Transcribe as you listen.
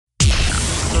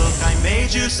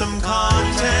Made you some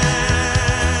content.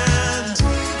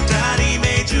 Daddy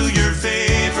made you your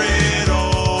favorite.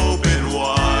 Open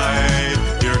wide.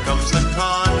 Here comes the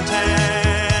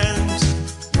content.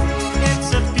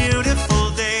 It's a beautiful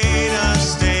day to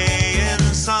stay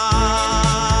inside.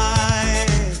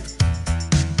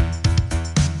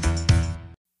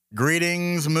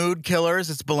 Greetings, mood killers.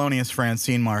 It's Balonius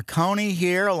Francine Marconi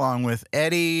here, along with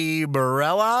Eddie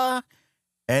Barella.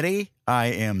 Eddie, I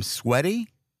am sweaty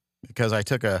because I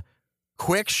took a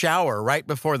quick shower right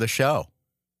before the show.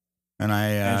 And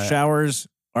And showers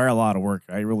are a lot of work.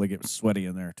 I really get sweaty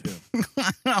in there, too.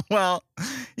 well,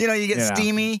 you know, you get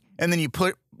steamy, and then you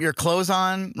put your clothes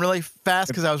on really fast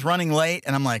because I was running late,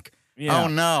 and I'm like, oh,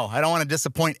 no, I don't want to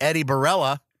disappoint Eddie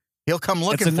Barella. He'll come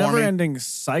looking for me. It's a never-ending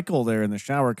cycle there in the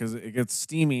shower because it gets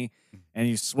steamy, and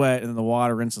you sweat, and then the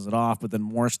water rinses it off, but then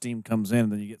more steam comes in,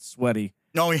 and then you get sweaty.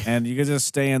 Oh, yeah. And you can just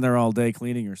stay in there all day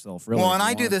cleaning yourself, really. Well, and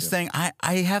I do this thing. I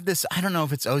have this, I don't know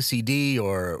if it's OCD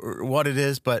or what it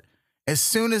is, but as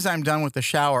soon as I'm done with the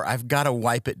shower, I've got to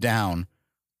wipe it down,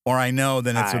 or I know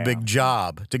then it's a big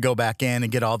job to go back in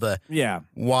and get all the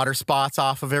water spots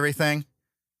off of everything.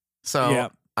 So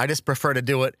I just prefer to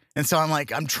do it. And so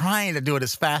I'm trying to do it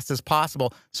as fast as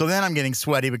possible. So then I'm getting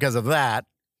sweaty because of that.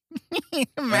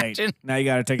 Imagine. Right. Now you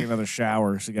got to take another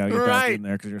shower, so you got to get back in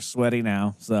there because you're sweaty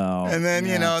now. So and then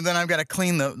you know, then I've got to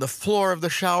clean the floor of the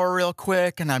shower real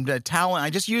quick, and I'm toweling. I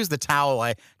just use the towel.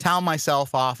 I towel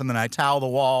myself off, and then I towel the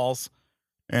walls,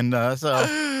 and so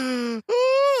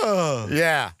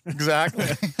yeah, exactly.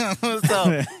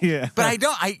 So but I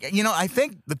don't. I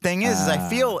think the thing is I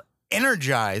feel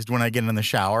energized when I get in the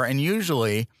shower, and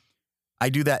usually I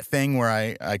do that thing where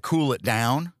I cool it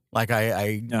down, like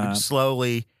I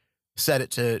slowly set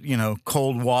it to,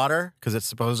 cold water because it's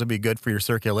supposed to be good for your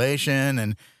circulation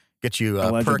and get you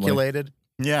percolated.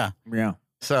 Yeah. Yeah.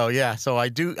 So I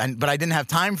do, but I didn't have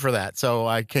time for that. So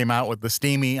I came out with the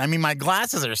steamy. I mean, my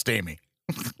glasses are steamy.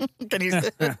 Can you see?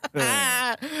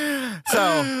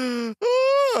 So.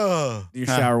 Do you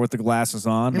shower with the glasses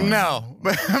on? No.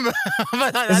 But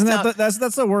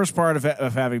that's the worst part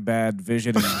of having bad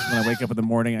vision. And when I wake up in the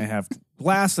morning, I have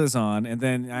glasses on, and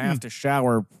then I have to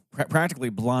shower practically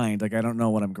blind. Like I don't know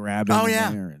what I'm grabbing. Oh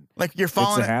yeah, like you're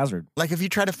falling. It's a hazard. Like if you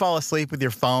try to fall asleep with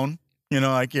your phone,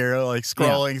 like you're like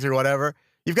scrolling through whatever,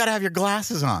 you've got to have your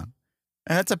glasses on,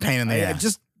 and that's a pain in the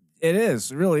ass. It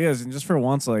is. It really is. And just for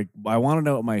once, like, I want to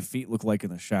know what my feet look like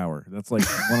in the shower. That's like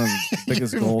one of the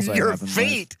biggest goals I have in life. Your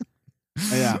feet?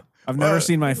 Yeah. I've never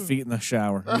seen my feet in the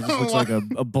shower. It just looks like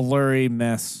a blurry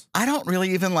mess. I don't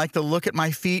really even like to look at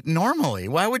my feet normally.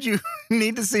 Why would you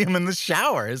need to see them in the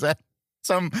shower? Is that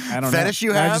some fetish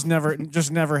you have? I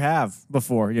just never have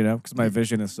before, because my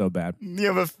vision is so bad. You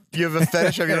have a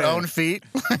fetish of your own feet?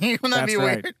 Wouldn't that be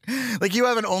weird? Like you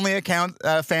have an only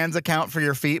fans account for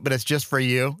your feet, but it's just for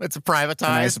you. It's a privatized.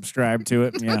 And I subscribe to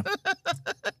it. Yeah.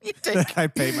 I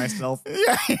pay myself.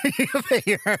 Yeah, you pay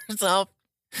yourself.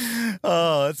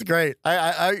 Oh, that's great.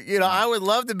 I would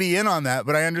love to be in on that,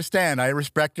 but I understand. I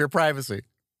respect your privacy.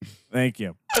 Thank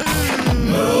you.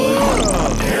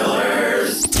 Mood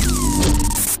Killers.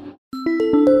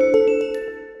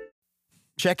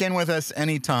 Check in with us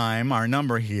anytime. Our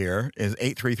number here is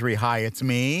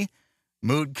 833-HI-IT'S-ME.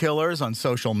 Mood Killers on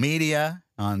social media,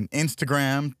 on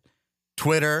Instagram,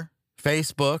 Twitter,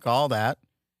 Facebook, all that.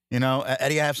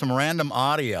 Eddie, I have some random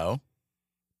audio.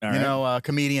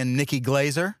 Comedian Nikki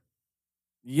Glazer.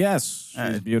 Yes,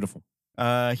 she's beautiful.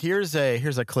 Here's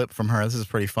a clip from her. This is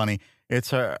pretty funny.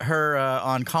 It's her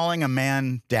on calling a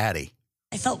man daddy.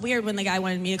 I felt weird when the guy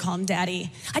wanted me to call him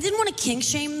daddy. I didn't want to kink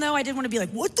shame, though. I didn't want to be like,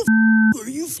 what the are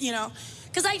you,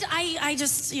 Because I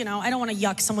just, I don't want to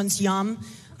yuck someone's yum.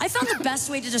 I found the best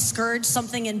way to discourage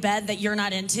something in bed that you're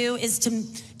not into is to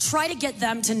try to get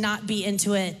them to not be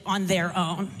into it on their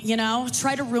own,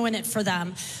 Try to ruin it for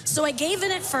them. So I gave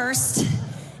in at first.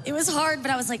 It was hard, but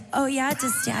I was like, oh, yeah,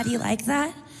 does daddy like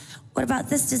that? What about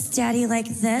this? Does daddy like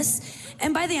this?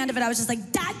 And by the end of it, I was just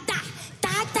like, da, da,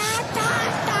 da, da, da,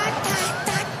 da, da,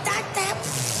 da, da, da.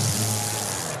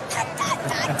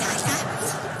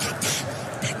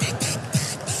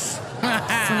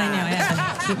 That's when I knew I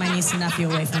had to keep my niece and nephew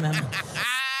away from him.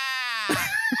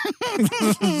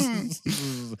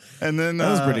 And then that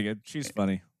was pretty good. She's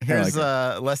funny. Here's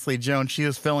Leslie Jones. She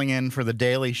was filling in for The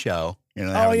Daily Show.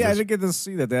 I didn't get to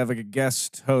see that. They have like a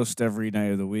guest host every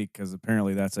night of the week because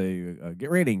apparently that's get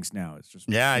ratings now. It's just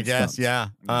I guess.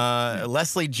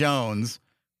 Leslie Jones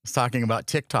was talking about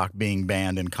TikTok being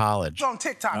banned in college. You're on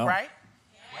TikTok, right?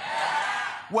 Yeah.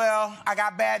 Well, I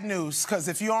got bad news because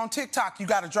if you're on TikTok, you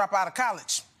got to drop out of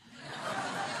college.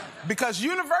 Because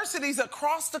universities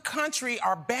across the country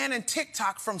are banning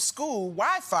TikTok from school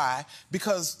Wi-Fi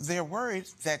because they're worried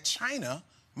that China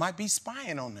might be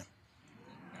spying on them.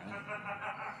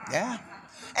 Yeah.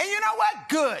 And you know what?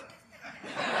 Good.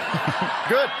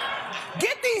 Good.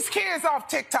 Get these kids off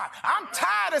TikTok. I'm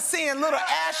tired of seeing little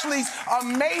Ashley's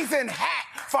amazing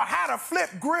hack for how to flip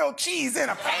grilled cheese in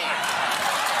a pan.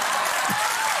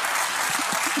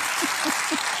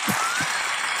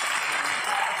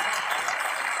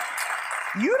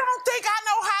 You don't think I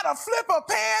know how to flip a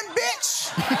pan,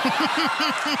 bitch?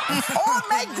 Or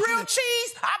make grilled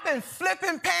cheese? I've been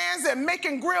flipping pans and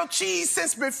making grilled cheese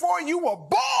since before you were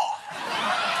born.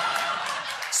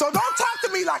 So don't talk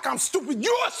to me like I'm stupid.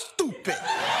 You're stupid.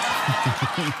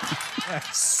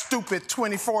 Stupid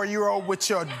 24-year-old with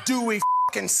your dewy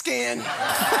fucking skin.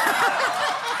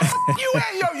 You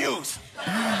and your youth.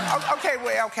 Okay,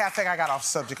 I think I got off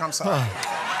subject. I'm sorry.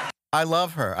 I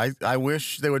love her. I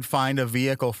wish they would find a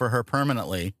vehicle for her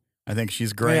permanently. I think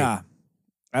she's great. Yeah.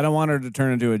 I don't want her to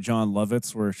turn into a John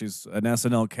Lovitz where she's an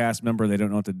SNL cast member they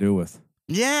don't know what to do with.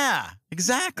 Yeah,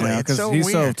 exactly. Yeah, it's so he's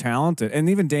weird. so talented. And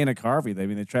even Dana Carvey,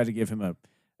 they tried to give him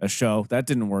a show. That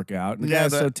didn't work out. And the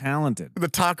guy's so talented. The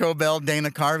Taco Bell Dana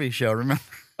Carvey show, remember?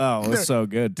 Oh, it was so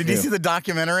good. Did you see the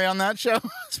documentary on that show?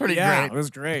 It's pretty great. It was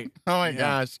great. Oh, my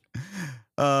gosh.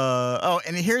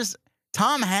 And here's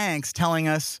Tom Hanks telling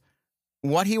us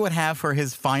what he would have for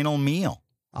his final meal.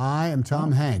 I am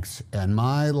Tom Hanks, and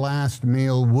my last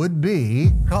meal would be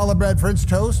challah bread French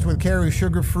toast with Kerry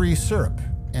sugar-free syrup,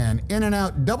 an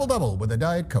In-N-Out double-double with a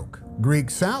Diet Coke, Greek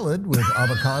salad with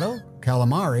avocado,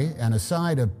 calamari, and a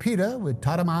side of pita with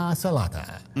tarama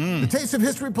salata. The Taste of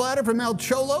History platter from El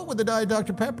Cholo with a Diet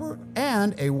Dr. Pepper,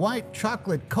 and a white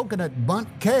chocolate coconut bundt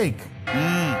cake.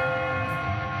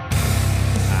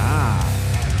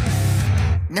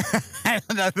 I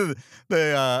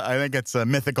think it's a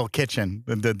Mythical Kitchen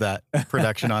that did that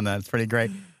production on that. It's pretty great.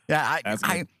 Yeah,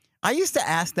 I used to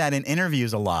ask that in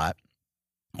interviews a lot.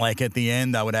 Like at the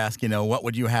end, I would ask, what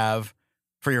would you have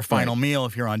for your final meal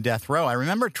if you're on death row? I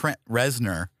remember Trent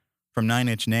Reznor from Nine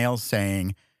Inch Nails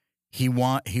saying he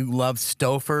loved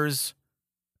Stouffer's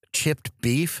chipped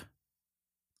beef,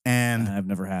 and I've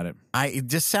never had it. It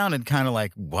just sounded kind of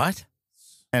like what?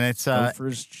 And it's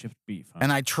Stouffer's chipped beef. Huh?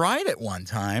 And I tried it one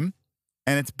time,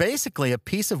 and it's basically a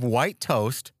piece of white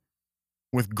toast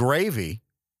with gravy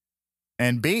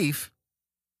and beef,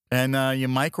 and you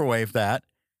microwave that,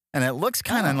 and it looks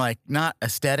kind of like not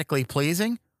aesthetically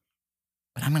pleasing,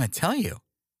 but I'm going to tell you,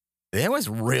 it was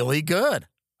really good.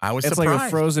 I was surprised. It's like a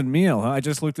frozen meal. Huh? I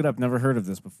just looked it up. Never heard of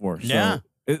this before. Yeah.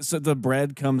 So the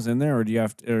bread comes in there, or do you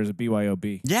have to, or is it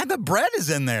BYOB? Yeah, the bread is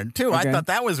in there too. Okay. I thought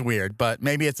that was weird, but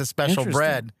maybe it's a special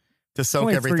bread to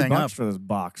soak everything up. $3 for this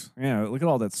box. Yeah, look at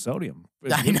all that sodium.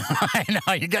 I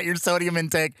know. You got your sodium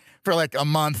intake for like a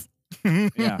month.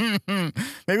 Yeah.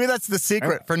 Maybe that's the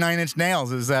secret for Nine Inch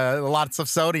Nails is lots of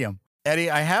sodium.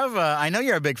 Eddie, I know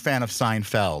you're a big fan of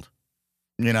Seinfeld.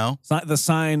 The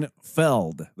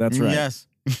Seinfeld. That's right. Yes.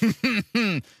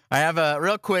 I have a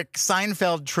real quick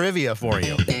Seinfeld trivia for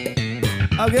you.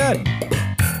 Oh, good.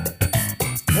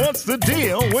 What's the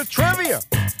deal with trivia?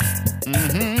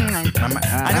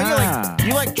 I know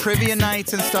you like trivia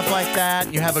nights and stuff like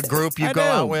that. You have a group you go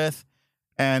out with.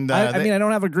 And I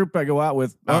don't have a group I go out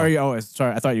with. Sorry,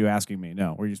 I thought you were asking me.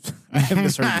 No, I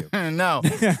misheard you. No.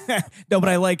 No, but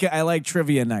I like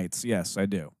trivia nights. Yes, I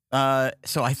do.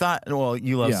 So I thought,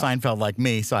 you love Seinfeld like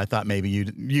me, so I thought maybe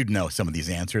you'd know some of these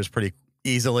answers pretty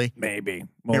easily. Maybe.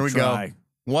 Here we go.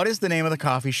 What is the name of the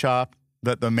coffee shop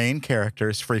that the main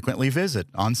characters frequently visit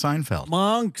on Seinfeld?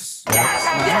 Monks.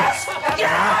 Yes!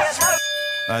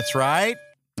 That's right.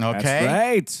 Okay. That's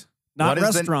right. Not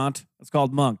restaurant. It's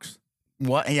called Monks.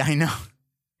 What? Yeah, I know.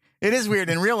 It is weird.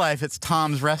 In real life, it's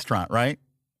Tom's Restaurant, right?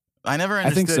 I never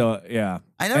understood. I think so, yeah.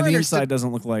 I never and the understood. Inside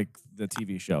doesn't look like the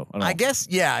TV show at all. I guess,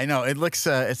 yeah, I know. It looks,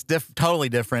 it's totally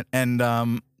different. And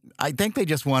I think they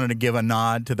just wanted to give a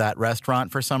nod to that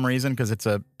restaurant for some reason because it's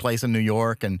a place in New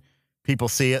York and people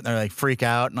see it and they're like freak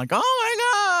out and like,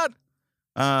 oh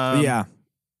my God. Yeah.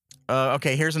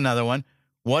 Okay, here's another one.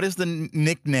 What is the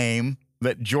nickname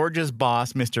that George's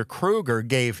boss, Mr. Kruger,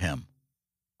 gave him?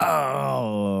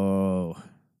 I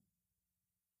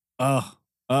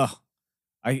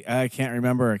can't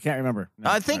remember.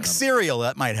 No, I think cereal,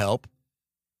 that might help.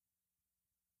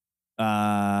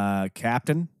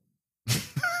 Captain? No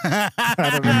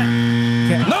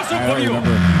soup for you.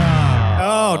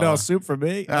 No soup for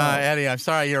me. Eddie, I'm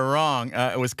sorry, you're wrong.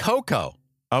 It was Coco.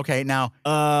 Okay, now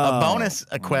a bonus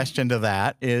question to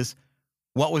that is,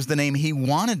 what was the name he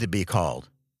wanted to be called?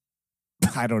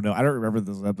 I don't know. I don't remember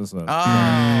this episode.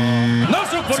 No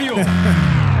soup for you.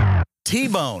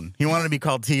 T-Bone. He wanted to be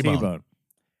called T-Bone. T-Bone.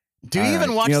 Do you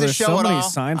even watch the there's show so at many all?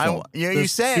 Seinfeld. You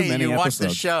There's say too many you watch the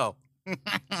episodes. show.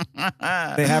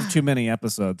 They have too many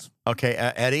episodes. Okay,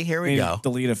 Eddie, here we Maybe go.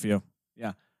 Delete a few.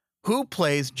 Yeah. Who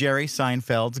plays Jerry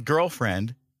Seinfeld's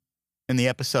girlfriend in the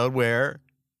episode where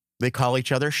they call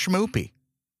each other Schmoopy?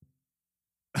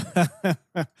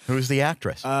 Who's the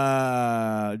actress?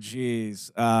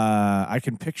 Geez. I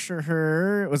can picture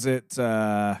her. Was it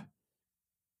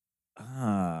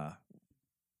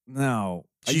no.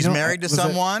 She's married to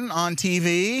someone on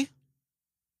TV.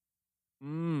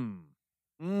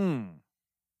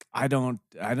 I don't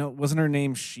wasn't her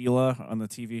name Sheila on the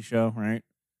TV show, right?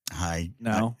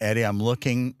 No. Eddie, I'm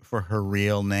looking for her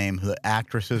real name, the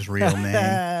actress's real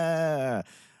name.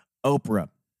 Oprah.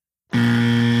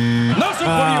 No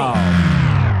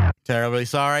superior. Terribly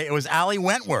sorry. It was Allie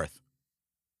Wentworth.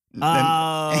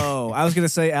 Oh, I was going to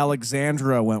say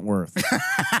Alexandra Wentworth.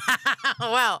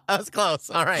 Well, that was close.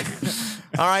 All right.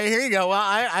 All right, here you go. Well,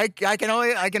 I can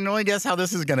only guess how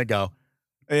this is going to go.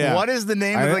 Yeah. What is the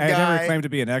name of the guy? I never claimed to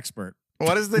be an expert.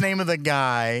 What is the name of the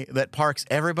guy that parks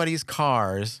everybody's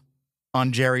cars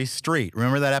on Jerry's street?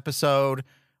 Remember that episode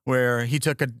where he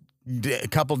took a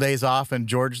couple days off and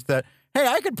George said, "Hey,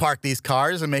 I could park these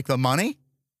cars and make the money."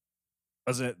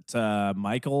 Was it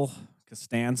Michael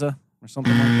Costanza or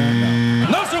something like that?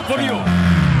 No superior.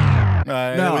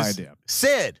 No it was idea.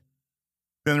 Sid.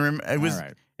 Then it was. All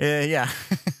right. Yeah.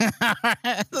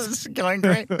 This is going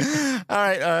great. All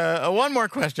right. One more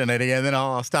question, Eddie, and then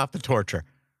I'll stop the torture.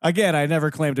 Again, I never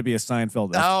claimed to be a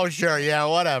Seinfeld. Oh, sure. Yeah,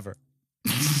 whatever.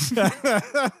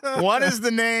 What is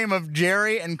the name of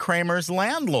Jerry and Kramer's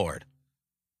landlord?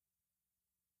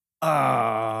 Oh,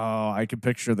 I can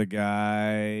picture the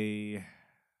guy.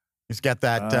 He's got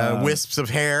that wisps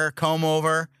of hair, comb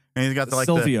over, and he's got the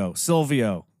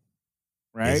Silvio.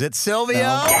 Right? Is it Silvio?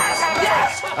 No.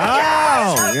 Yes!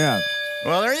 Oh, yeah.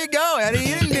 Well, there you go, Eddie.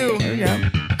 You didn't do There you go.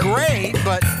 great,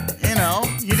 but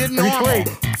you did normal.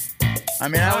 I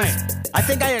mean, I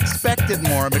think I expected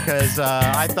more because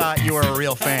I thought you were a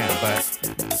real fan, but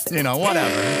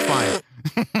whatever. It's fine.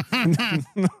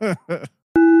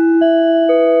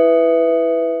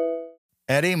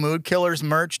 Eddie,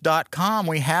 moodkillersmerch.com.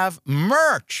 We have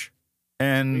merch.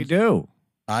 And We do.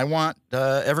 I want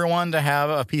everyone to have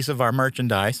a piece of our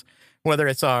merchandise, whether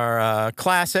it's our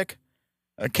classic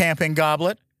camping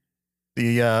goblet,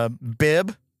 the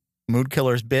bib, Mood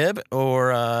Killers bib,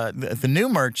 or the new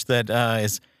merch that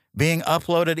is being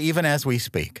uploaded even as we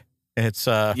speak. It's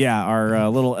our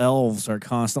little elves are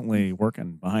constantly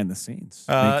working behind the scenes.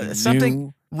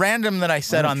 Something random that I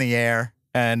said on the air,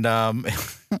 and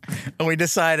we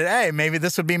decided, hey, maybe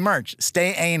this would be merch.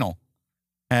 Stay anal.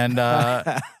 And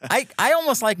I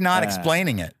almost like not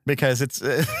explaining it because it's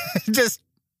just,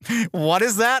 what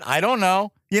is that? I don't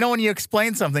know. When you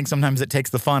explain something, sometimes it takes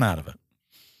the fun out of it.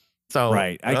 So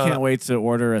Right. I can't wait to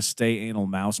order a Stay Anal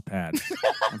mouse pad.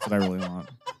 That's what I really want.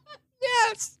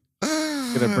 Yes.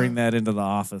 Gonna bring that into the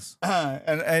office.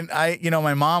 And I,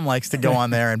 my mom likes to go on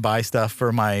there and buy stuff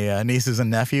for my nieces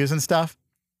and nephews and stuff.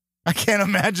 I can't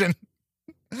imagine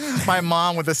my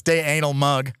mom with a Stay Anal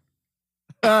mug.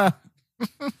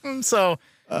 So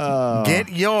get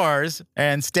yours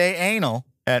and stay anal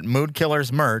at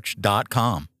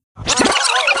moodkillersmerch.com.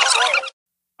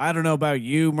 I don't know about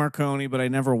you, Marconi, but I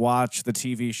never watched the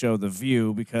TV show The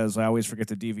View because I always forget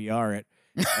to DVR it.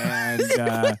 And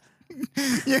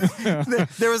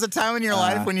there was a time in your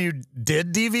life when you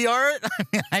did DVR it?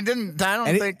 I don't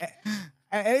think.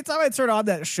 Anytime I turn on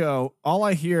that show, all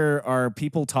I hear are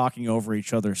people talking over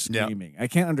each other screaming. I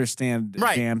can't understand the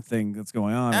damn thing that's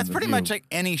going on. That's pretty much like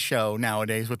any show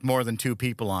nowadays with more than two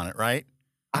people on it, right?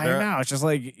 I know. It's just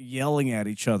like yelling at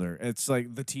each other. It's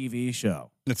like the TV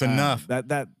show. It's enough.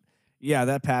 That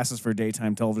passes for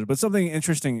daytime television. But something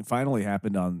interesting finally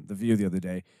happened on The View the other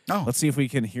day. Oh. Let's see if we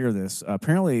can hear this.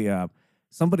 Apparently,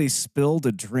 somebody spilled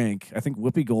a drink. I think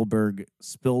Whoopi Goldberg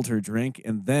spilled her drink,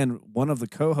 and then one of the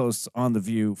co-hosts on The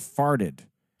View farted.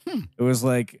 It was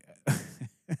like,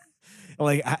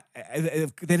 they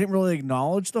didn't really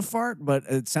acknowledge the fart, but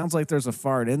it sounds like there's a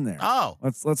fart in there. Oh.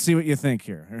 Let's see what you think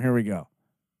here. Here we go.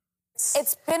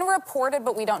 It's been reported,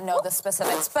 but we don't know the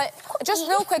specifics. But just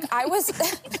real quick, I was...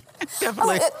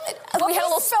 Definitely. We had a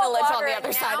little spillage on the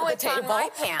other side of the table. My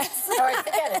pants. All right,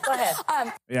 forget it. Go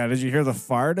ahead. Yeah, did you hear the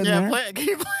fart in there? Can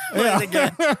you play it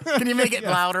again? Can you make it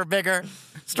louder, bigger,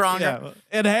 stronger?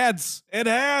 Yeah. Enhance.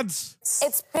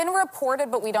 It's been reported,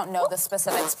 but we don't know the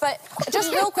specifics. But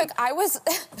just real quick, I was...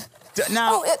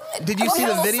 Now, did you see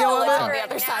the video of it? On the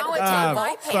other side of the table.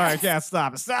 Sorry, I can't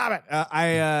stop it. Stop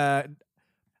it.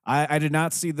 I did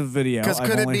not see the video. 'Cause I've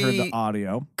could it only heard be- the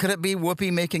audio. Could it be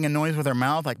Whoopi making a noise with her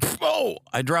mouth? Like, oh,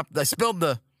 I spilled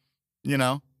the,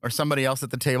 or somebody else at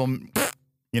the table,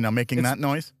 making that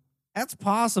noise? That's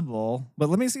possible, but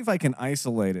let me see if I can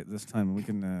isolate it this time. We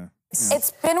can.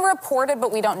 It's been reported,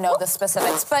 but we don't know the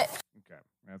specifics. But Okay,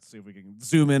 let's see if we can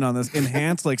zoom in on this.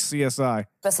 Enhance like CSI.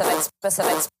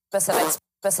 specifics.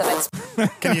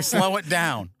 Can you slow it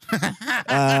down?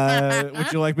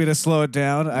 Would you like me to slow it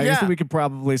down? I Yeah. think we could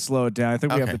probably slow it down. I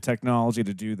think we have Okay. the technology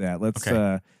to do that. Let's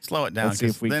Slow it down, let's see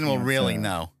 'cause if we then we'll can't, really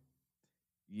know.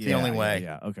 the only way.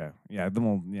 Yeah. Okay. Yeah.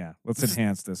 Then let's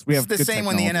enhance this. We have It's the good same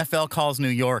when the technology. NFL calls New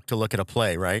York to look at a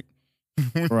play, right?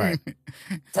 Right.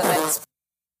 Specifics.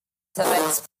 So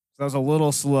that was a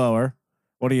little slower.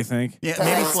 What do you think?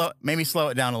 Yeah, maybe slow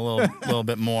it down a little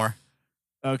bit more.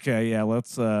 Okay. Yeah.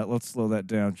 Let's slow that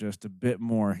down just a bit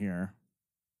more here.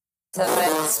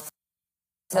 Specifics.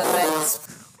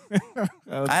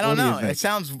 I don't know. It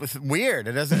sounds weird.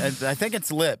 It doesn't. I think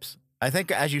it's lips. I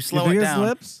think as you slow You think it it's down,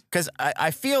 lips? because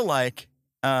I feel like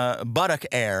buttock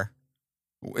air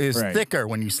is Right. thicker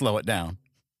when you slow it down.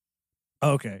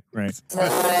 Okay. Right.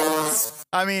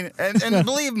 I mean, and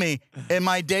believe me, in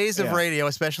my days of Yeah. radio,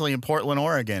 especially in Portland,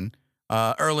 Oregon,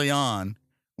 early on,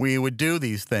 we would do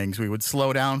these things. We would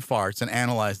slow down farts and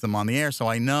analyze them on the air. So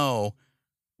I know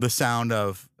the sound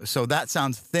of. So that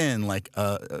sounds thin, like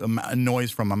a noise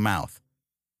from a mouth.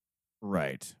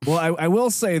 Right. Well, I will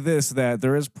say this, that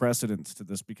there is precedence to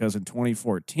this because in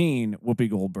 2014, Whoopi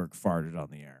Goldberg farted on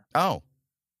the air. Oh,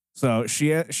 So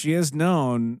she is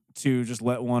known to just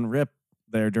let one rip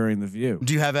there during the View.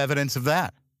 do you have evidence of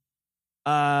that?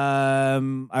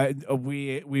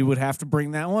 We would have to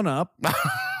bring that one up.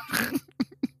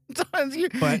 you,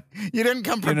 But, you didn't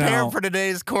come you prepared know- for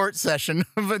today's court session.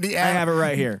 But the I have it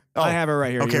right here. Oh, I have it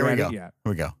right here. okay, You here we ready? go. Yeah.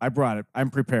 Here we go. I brought it. I'm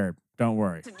prepared. Don't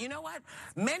worry. You know what?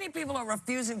 Many people are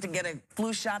refusing to get a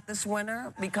flu shot this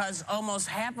winter because almost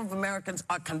half of Americans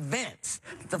are convinced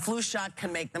the flu shot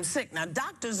can make them sick. Now,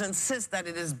 doctors insist that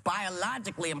it is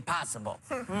biologically impossible.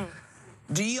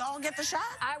 Do you all get the shot?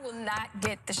 I will not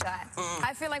get the shot.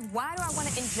 I feel like, why do I want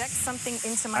to inject something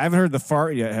into I my haven't heard the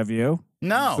fart yet. Have you?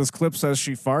 No. This clip says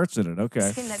she farts in it.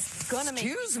 Okay. skin that's gonna make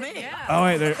Excuse me. Yeah. Oh,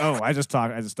 wait. There, I just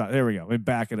talked. There we go. Let me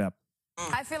back it up.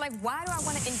 I feel like, why do I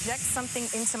want to inject something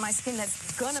into my skin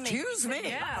that's gonna make Excuse me.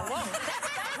 Yeah, whoa.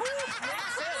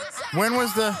 When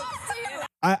was the?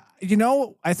 I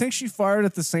think she farted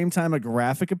at the same time a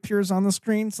graphic appears on the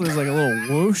screen. So there's like a little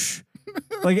whoosh.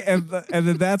 And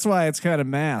then that's why it's kind of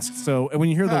masked. So when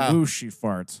you hear the whoosh, she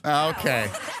farts. Okay.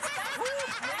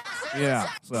 Yeah.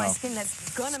 My So. skin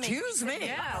that's gonna make Excuse me.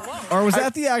 Yeah, whoa. Or was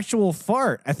that the actual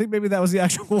fart? I think maybe that was the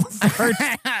actual fart.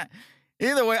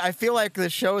 Either way, I feel like the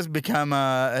show has become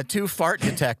two fart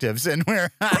detectives, and we're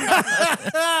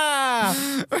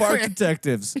Fart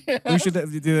detectives. We should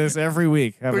do this every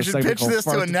week. Have we a should segment pitch called this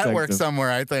to Fart a network Detectives.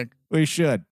 somewhere. I think. We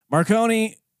should.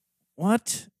 Marconi,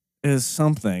 what is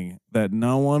something that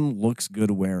no one looks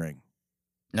good wearing?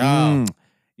 No.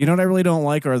 You know what I really don't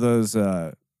like are those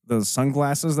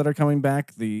sunglasses that are coming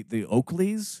back, the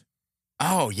Oakleys.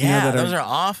 Oh You know, yeah, that those are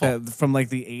awful. From like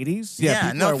the 80s. Yeah,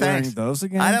 people no are wearing thanks. those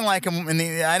again. I didn't like them.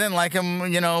 I didn't like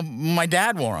them. My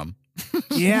dad wore them.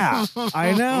 Yeah,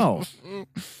 I know.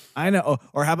 Oh,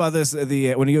 or how about this? When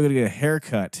you go to get a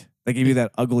haircut, they give you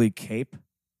that ugly cape.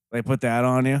 They put that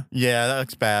on you. Yeah, that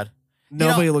looks bad.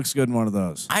 Nobody looks good in one of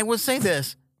those. I will say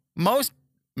this: most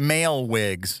male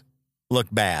wigs look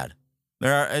bad.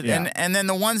 There are, Yeah. and then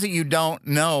the ones that you don't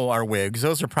know are wigs.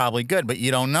 Those are probably good, but you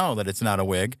don't know that it's not a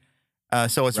wig.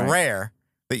 So it's Right. rare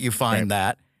that you find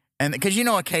that. And because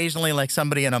occasionally, like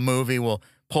somebody in a movie will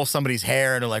pull somebody's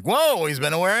hair and they're like, "Whoa, he's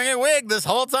been wearing a wig this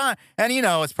whole time," and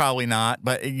it's probably not.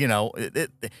 But you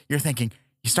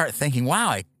start thinking, "Wow,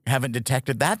 I haven't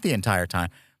detected that the entire time."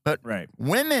 But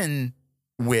women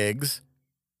wigs,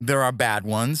 there are bad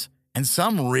ones and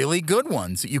some really good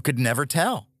ones that you could never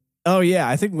tell. Oh yeah,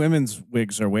 I think women's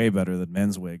wigs are way better than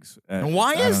men's wigs. And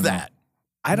why I is don't know. that?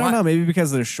 I don't know. Maybe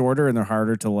because they're shorter and they're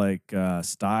harder to like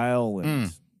style.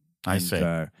 And, I see.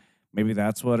 Maybe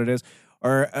that's what it is.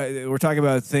 Or we're talking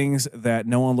about things that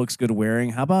no one looks good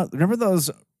wearing. How about remember those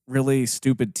really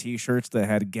stupid T-shirts that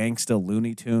had Gangsta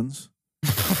Looney Tunes?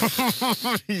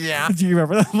 Yeah. Do you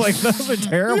remember that? Like those are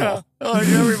terrible. Yeah. Oh,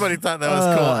 everybody thought that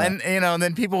was cool. And and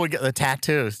then people would get the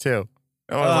tattoos too.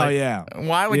 Yeah.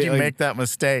 Why would you make that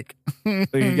mistake?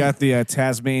 So you got the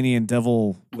Tasmanian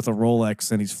devil with a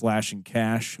Rolex and he's flashing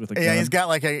cash with a gun. Yeah, he's got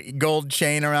like a gold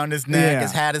chain around his neck. Yeah.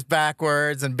 His hat is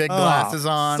backwards and big glasses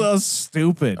on. So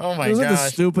stupid. Oh my Those are the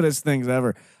gosh. stupidest things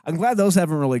ever. I'm glad those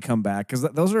haven't really come back because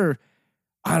those are,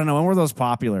 I don't know, when were those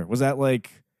popular? Was that like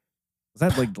Was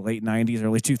that like late 90s,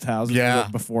 early 2000s? Yeah.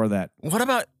 Before that. What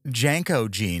about Janko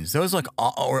jeans? Those look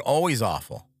were always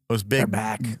awful. Those big. They're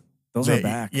back. Those are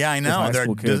back. Yeah, I Those know. high They're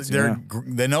school kids, yeah.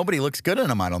 nobody looks good in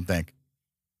them. I don't think.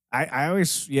 I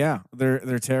always,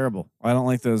 they're terrible. I don't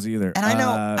like those either. And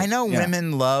I know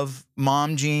women love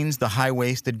mom jeans, the high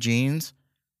waisted jeans,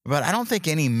 but I don't think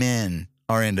any men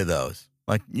are into those.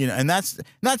 Like, you know, and that's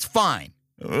fine.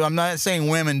 I'm not saying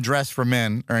women dress for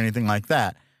men or anything like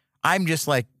that. I'm just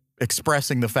like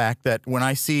expressing the fact that when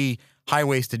I see high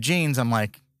waisted jeans, I'm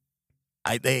like,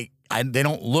 they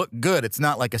don't look good. It's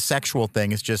not like a sexual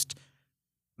thing. It's just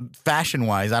fashion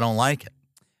wise, I don't like it.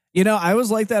 You know, I was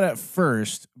like that at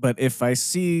first, but if I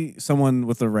see someone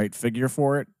with the right figure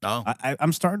for it,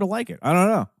 I'm starting to like it. I don't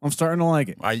know. I'm starting to like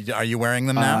it. Are you wearing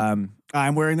them now?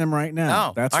 I'm wearing them right now.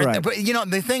 Oh, that's right. But, you know,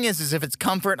 the thing is if it's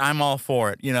comfort, I'm all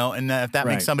for it, you know, and if that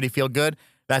makes somebody feel good,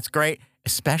 that's great,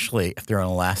 especially if they're an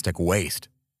elastic waist.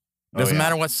 Doesn't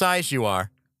matter what size you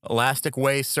are. Elastic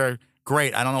waists are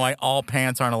great. I don't know why all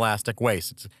pants aren't elastic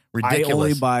waists. It's ridiculous. I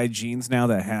only buy jeans now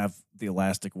that have the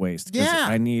elastic waist. Yeah.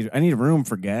 I need room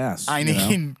for gas. I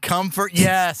need comfort.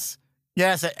 Yes.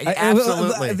 Yes,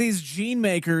 absolutely. These jean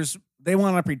makers, they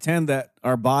want to pretend that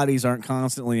our bodies aren't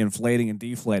constantly inflating and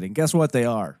deflating. Guess what they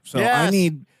are? So yes.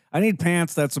 I need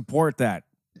pants that support that.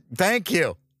 Thank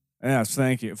you. Yes,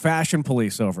 thank you. Fashion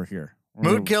police over here.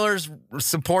 Mood Killers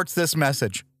supports this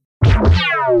message.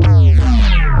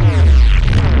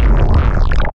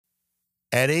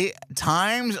 Eddie,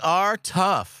 times are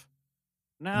tough.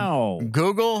 No.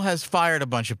 Google has fired a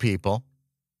bunch of people.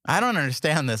 I don't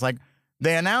understand this. Like,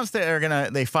 they announced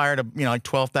that they fired like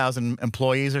 12,000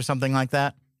 employees or something like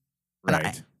that.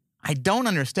 Right. I don't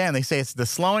understand. They say it's the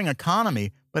slowing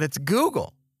economy, but it's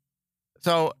Google.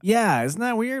 So yeah, isn't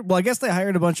that weird? Well, I guess they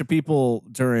hired a bunch of people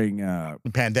during the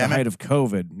pandemic, the height of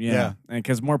COVID. Yeah. And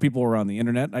because more people were on the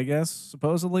internet, I guess,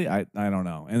 supposedly. I don't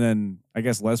know. And then I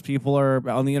guess less people are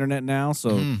on the internet now,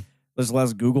 so there's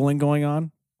less Googling going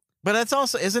on. But that's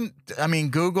also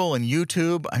Google and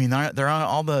YouTube, they're on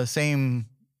all the same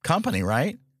company,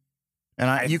 right?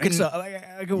 And you can. So.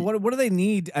 What do they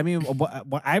need? I mean,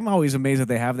 I'm always amazed that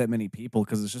they have that many people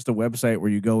because it's just a website where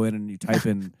you go in and you type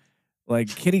in like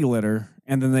kitty litter,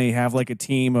 and then they have like a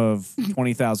team of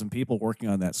 20,000 people working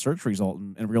on that search result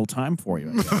in real time for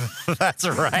you. That's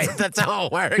right. That's how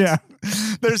it works. Yeah.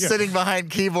 They're sitting behind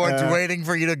keyboards waiting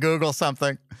for you to Google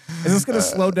something. Is this going to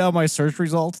slow down my search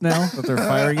results now that they're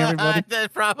firing everybody?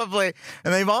 Probably.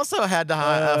 And they've also had to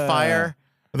fire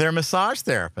their massage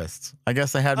therapists. I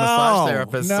guess they had massage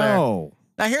therapists there.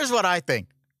 Now, here's what I think.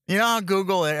 You know how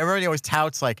Google, everybody always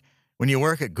touts like when you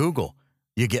work at Google,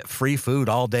 you get free food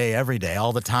all day, every day,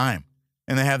 all the time.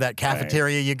 And they have that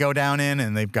cafeteria you go down in,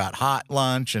 and they've got hot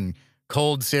lunch and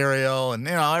cold cereal and,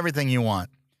 everything you want.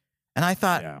 And I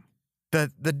thought the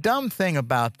dumb thing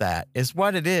about that is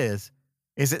what it is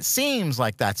it seems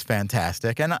like that's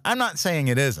fantastic. And I'm not saying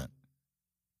it isn't.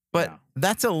 But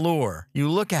that's a lure. You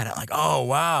look at it like, oh,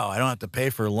 wow, I don't have to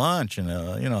pay for lunch and,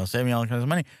 save me all kinds of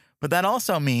money. But that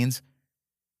also means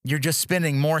you're just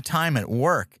spending more time at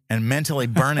work and mentally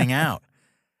burning out.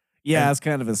 Yeah, it's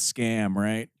kind of a scam,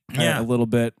 right? Yeah. A little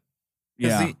bit.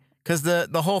 Yeah. Because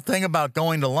the whole thing about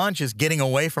going to lunch is getting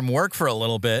away from work for a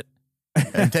little bit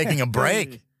and taking a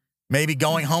break. Maybe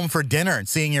going home for dinner and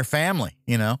seeing your family,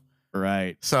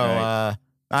 Right. So,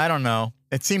 I don't know.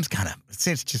 It seems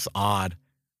just odd.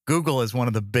 Google is one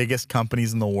of the biggest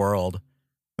companies in the world.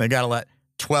 They got to let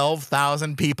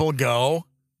 12,000 people go.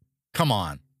 Come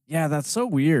on. Yeah, that's so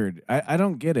weird. I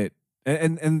don't get it.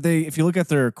 And they, if you look at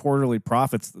their quarterly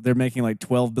profits, they're making like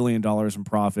 $12 billion in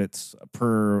profits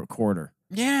per quarter.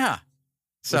 Yeah.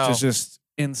 So which is just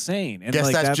insane. And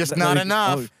guess that's just not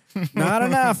enough. Not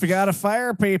enough. You got to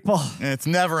fire people. It's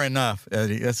never enough,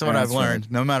 Eddie. That's what I've learned.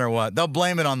 Right. No matter what. They'll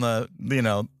blame it on the,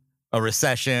 a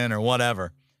recession or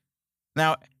whatever.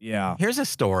 Now, here's a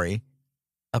story.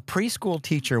 A preschool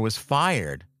teacher was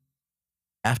fired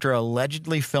after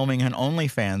allegedly filming an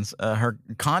OnlyFans, her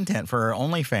content for her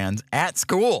OnlyFans at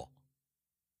school.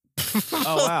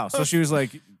 Oh, wow. So she was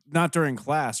like, not during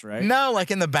class, right? No,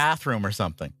 like in the bathroom or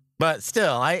something. But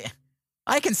still, I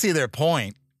can see their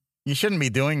point. You shouldn't be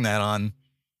doing that on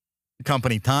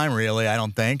company time, really, I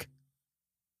don't think.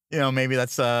 Maybe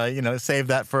that's, save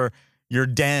that for your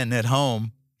den at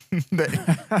home. You know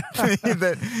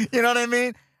what I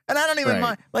mean? And I don't even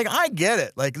mind. Like, I get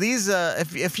it. Like, these,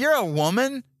 if you're a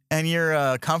woman and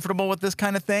you're comfortable with this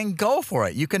kind of thing, go for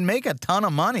it. You can make a ton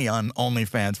of money on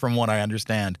OnlyFans, from what I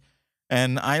understand.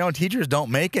 And I know teachers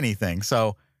don't make anything.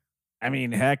 So, I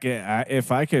mean, heck,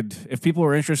 if people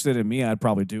were interested in me, I'd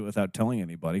probably do it without telling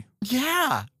anybody.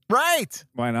 Yeah, right.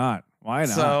 Why not? Why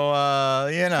not? So,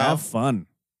 have fun.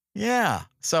 Yeah.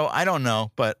 So I don't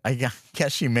know, but I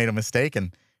guess she made a mistake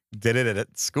and did it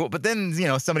at school. But then,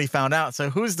 somebody found out. So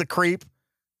who's the creep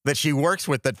that she works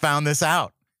with that found this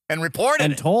out and reported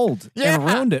and it? told and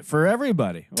ruined it for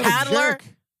everybody? What Tattler,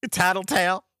 a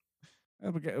tattletale.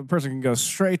 A person can go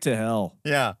straight to hell.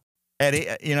 Yeah. Eddie,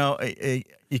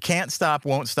 you can't stop,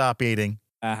 won't stop eating.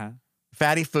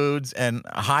 Fatty foods and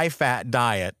a high-fat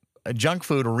diet. Junk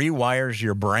food rewires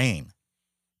your brain.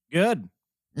 Good.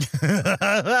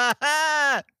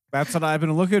 That's what I've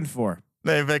been looking for.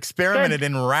 They've experimented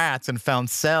in rats and found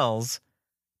cells,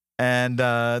 and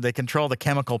they control the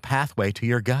chemical pathway to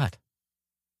your gut.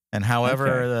 And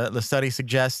however, the study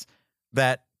suggests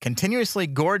that continuously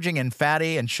gorging in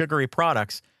fatty and sugary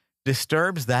products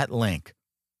disturbs that link.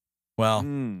 Well,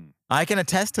 I can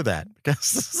attest to that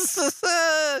because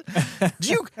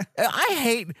I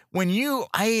hate when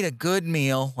I eat a good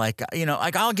meal, like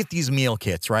I'll get these meal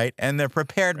kits, right? And they're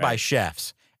prepared by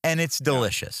chefs, and it's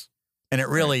delicious. And it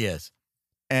really is.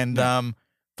 And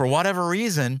for whatever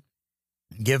reason,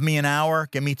 give me an hour,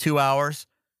 give me 2 hours.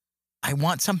 I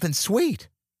want something sweet.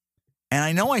 And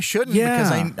I know I shouldn't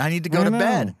because I need to go to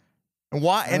bed.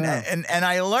 Why? And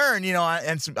I learn,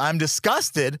 and I'm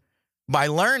disgusted by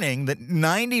learning that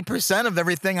 90% of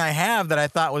everything I have that I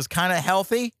thought was kind of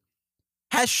healthy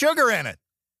has sugar in it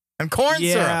and corn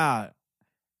syrup. Yeah.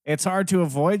 It's hard to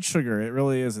avoid sugar. It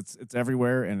really is. It's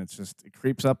everywhere, and it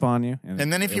creeps up on you.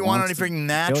 And then if you want anything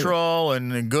natural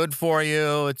and good for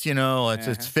you, it's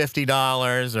it's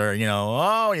 $50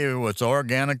 or it's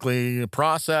organically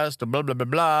processed, blah blah blah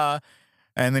blah,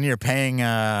 and then you're paying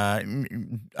out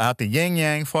the yin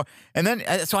yang for. And then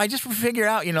so I just figured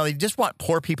out they just want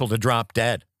poor people to drop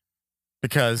dead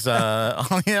because you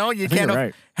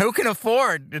can't. Who can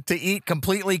afford to eat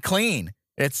completely clean?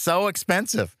 It's so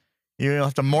expensive. You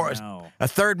have to a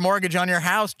third mortgage on your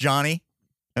house, Johnny,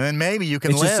 and then maybe you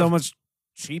can live. It's just so much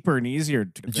cheaper and easier.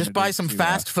 Just buy some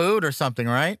fast food or something,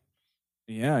 right?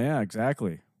 Yeah,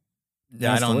 exactly.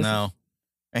 Yeah, I don't know.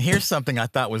 And here's something I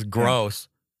thought was gross.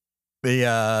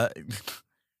 If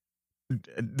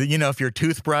your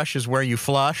toothbrush is where you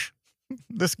flush,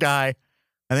 this guy,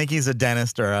 I think he's a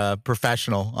dentist or a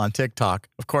professional on TikTok.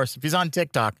 Of course, if he's on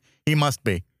TikTok, he must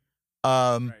be.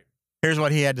 Here's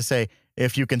what he had to say.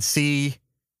 If you can see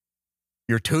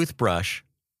your toothbrush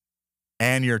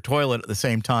and your toilet at the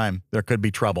same time, there could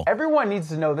be trouble. Everyone needs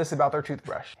to know this about their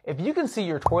toothbrush. If you can see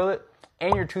your toilet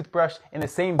and your toothbrush in the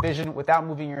same vision without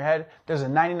moving your head, there's a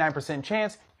 99%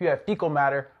 chance you have fecal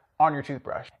matter on your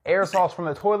toothbrush. Aerosols from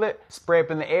the toilet spray up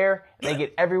in the air, and they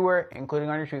get everywhere, including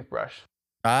on your toothbrush.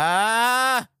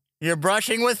 You're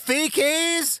brushing with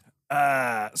feces?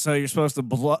 So you're supposed to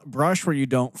brush where you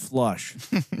don't flush.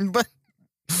 But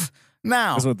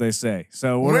now, that's what they say.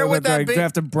 So where would that be? Do I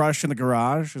have to brush in the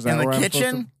garage? Is that in the where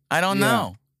kitchen? I don't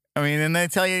know. I mean, and they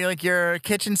tell you like your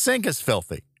kitchen sink is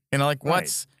filthy. What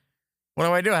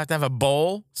do I do? I have to have a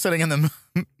bowl sitting in the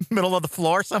middle of the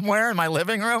floor somewhere in my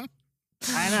living room?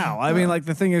 I know. I mean,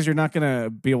 the thing is, you're not going to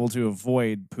be able to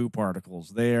avoid poo particles.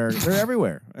 They're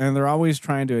everywhere, and they're always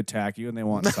trying to attack you, and they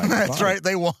want inside your body. That's right.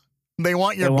 They want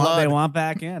your blood. They want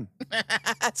back in.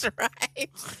 That's right.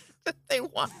 They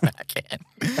want back in.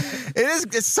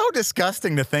 It's so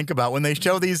disgusting to think about when they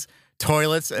show these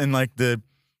toilets and the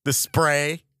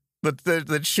spray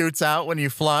that shoots out when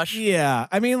you flush. Yeah.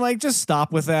 I mean, just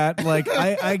stop with that.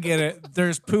 I get it.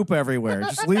 There's poop everywhere.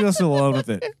 Just leave us alone with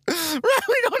it. Right.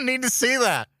 We don't need to see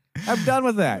that. I'm done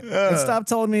with that. And stop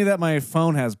telling me that my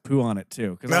phone has poo on it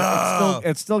too, because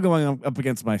it's still going up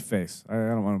against my face. I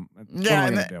don't want to.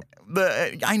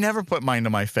 Yeah, I never put mine to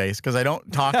my face because I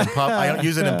don't talk in public. I don't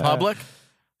use it in public.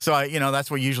 So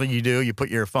that's what usually you do. You put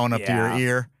your phone up to your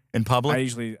ear in public. I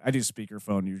do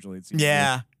speakerphone usually. It's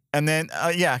yeah, and then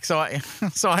So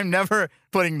I'm never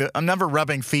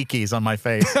rubbing feces on my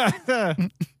face.